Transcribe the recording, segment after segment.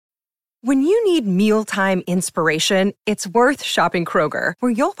When you need mealtime inspiration, it's worth shopping Kroger,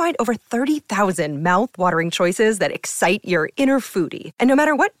 where you'll find over 30,000 mouth-watering choices that excite your inner foodie. And no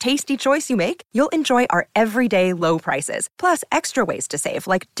matter what tasty choice you make, you'll enjoy our everyday low prices, plus extra ways to save,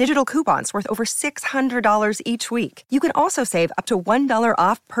 like digital coupons worth over $600 each week. You can also save up to $1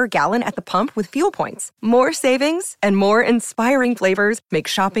 off per gallon at the pump with fuel points. More savings and more inspiring flavors make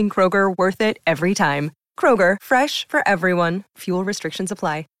shopping Kroger worth it every time. Kroger, fresh for everyone. Fuel restrictions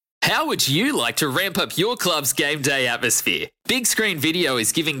apply. How would you like to ramp up your club's game day atmosphere? Big Screen Video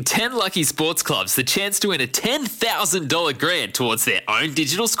is giving 10 lucky sports clubs the chance to win a $10,000 grant towards their own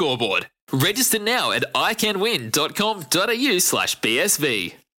digital scoreboard. Register now at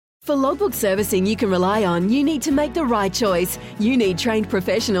iCanWin.com.au/BSV. For logbook servicing you can rely on, you need to make the right choice. You need trained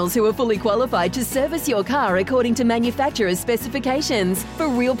professionals who are fully qualified to service your car according to manufacturer's specifications. For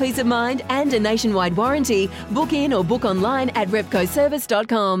real peace of mind and a nationwide warranty, book in or book online at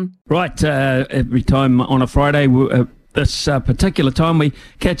repcoservice.com. Right, every time on a Friday, this particular time we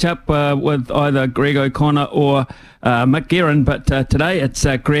catch up with either Greg O'Connor or Mick Guerin, but today it's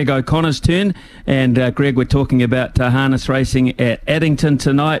Greg O'Connor's turn, and Greg, we're talking about harness racing at Addington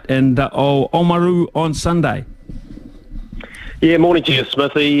tonight and Oamaru on Sunday. Yeah, morning to you,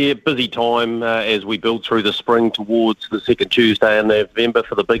 Smithy. Busy time as we build through the spring towards the second Tuesday in November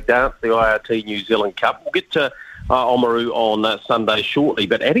for the big dance, the IRT New Zealand Cup. We'll get to Oamaru on Sunday shortly,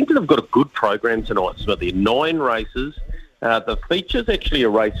 but Addington have got a good program tonight, Smithy. 9 races. The feature's actually a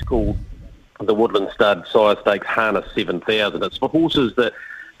race called the Woodland Stud Sire Stakes Harness 7000. It's for horses that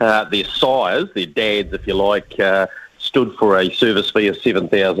their sires, their dads, if you like, stood for a service fee of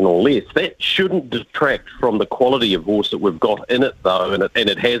 7,000 or less. That shouldn't detract from the quality of horse that we've got in it, though, and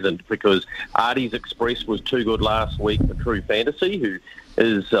it hasn't, because Artie's Express was too good last week for True Fantasy, who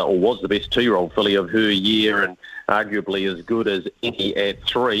is or was the best 2-year-old filly of her year and arguably as good as any at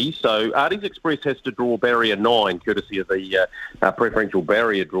 3. So Artie's Express has to draw barrier 9, courtesy of the preferential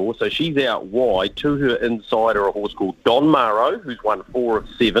barrier draw. So she's out wide. To her inside are a horse called Don Maro, who's won 4 of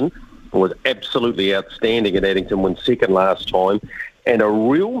 7, was absolutely outstanding at Addington, won second last time. And a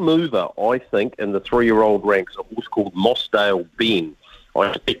real mover, I think, in the 3-year-old ranks, a horse called Mossdale Ben. I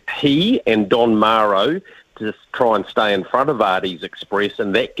expect he and Don Maro to try and stay in front of Artie's Express,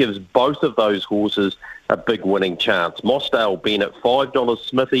 and that gives both of those horses a big winning chance. Mossdale Ben at $5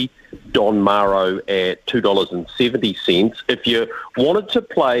 Smithy, Don Maro at $2.70. If you wanted to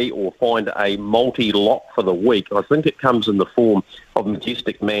play or find a multi-lock for the week, I think it comes in the form of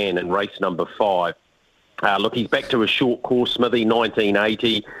Majestic Man in race number 5. Look, he's back to a short course, Smithy,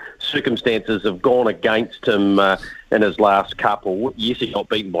 1980. Circumstances have gone against him in his last couple. Yes, he got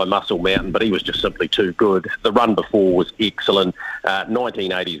beaten by Muscle Mountain, but he was just simply too good. The run before was excellent.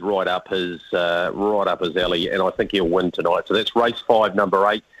 1980's right up his alley, and I think he'll win tonight. So that's race 5, number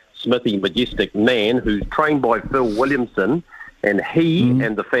 8, Smithy Majestic Man, who's trained by Phil Williamson, and he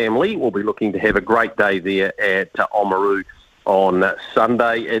and the family will be looking to have a great day there at Oamaru on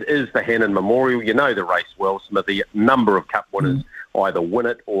Sunday. It is the Hannon Memorial. You know the race well, Smithy. A number of cup winners either win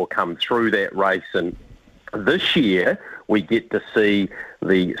it or come through that race. And this year we get to see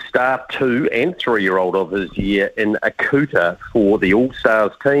the star 2 and 3-year-old of his year in Akuta for the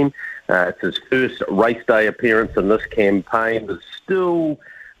All-Stars team. It's his first race day appearance in this campaign. There's still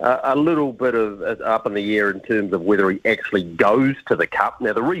a little bit of up in the air in terms of whether he actually goes to the Cup.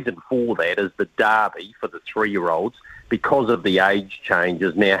 Now, the reason for that is the Derby for the 3-year-olds, because of the age change,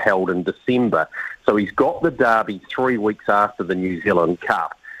 is now held in December. So he's got the Derby 3 weeks after the New Zealand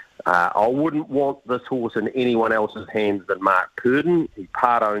Cup. I wouldn't want this horse in anyone else's hands than Mark Purdon. He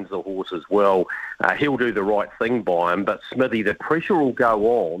part owns the horse as well. He'll do the right thing by him. But, Smithy, the pressure will go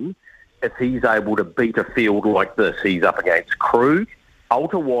on if he's able to beat a field like this. He's up against Krug,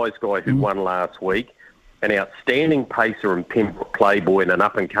 Ultra Wise Guy, who won last week, an outstanding pacer in Pembroke Playboy, and an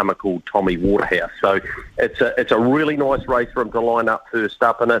up-and-comer called Tommy Waterhouse. So it's a really nice race for him to line up first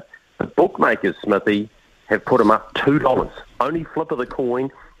up in it. The bookmakers, Smithy, have put him up $2. Only flip of the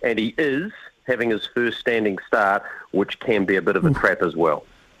coin, and he is having his first standing start, which can be a bit of a trap as well.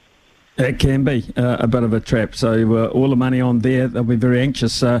 It can be a bit of a trap. So all the money on there, they'll be very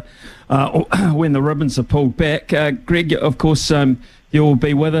anxious when the ribbons are pulled back. Greg, of course, you'll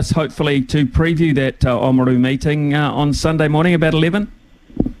be with us hopefully to preview that Oamaru meeting on Sunday morning about 11.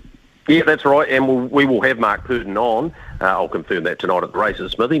 Yeah, that's right, and we will have Mark Purdon on. I'll confirm that tonight at the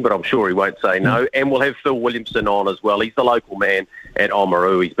races, Smithy, but I'm sure he won't say no. And we'll have Phil Williamson on as well. He's the local man at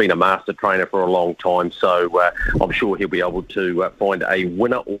Oamaru. He's been a master trainer for a long time, so I'm sure he'll be able to find a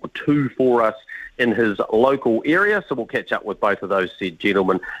winner or two for us in his local area. So we'll catch up with both of those said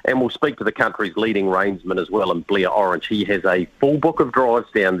gentlemen, and we'll speak to the country's leading reinsman as well in Blair Orange. He has a full book of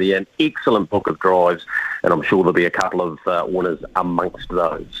drives down there, an excellent book of drives, and I'm sure there'll be a couple of winners amongst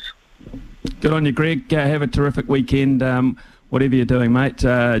those. Good on you, Greg. Have a terrific weekend. Whatever you're doing, mate,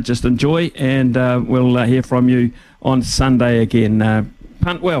 just enjoy, and we'll hear from you on Sunday again.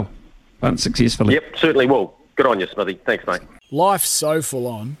 Punt well, punt successfully. Yep, certainly will. Good on you, Smithy. Thanks, mate. Life's so full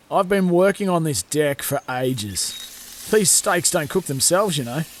on. I've been working on this deck for ages. These steaks don't cook themselves, you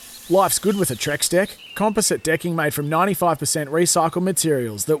know. Life's good with a Trex deck. Composite decking made from 95% recycled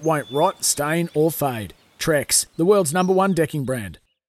materials that won't rot, stain or fade. Trex, the world's #1 decking brand.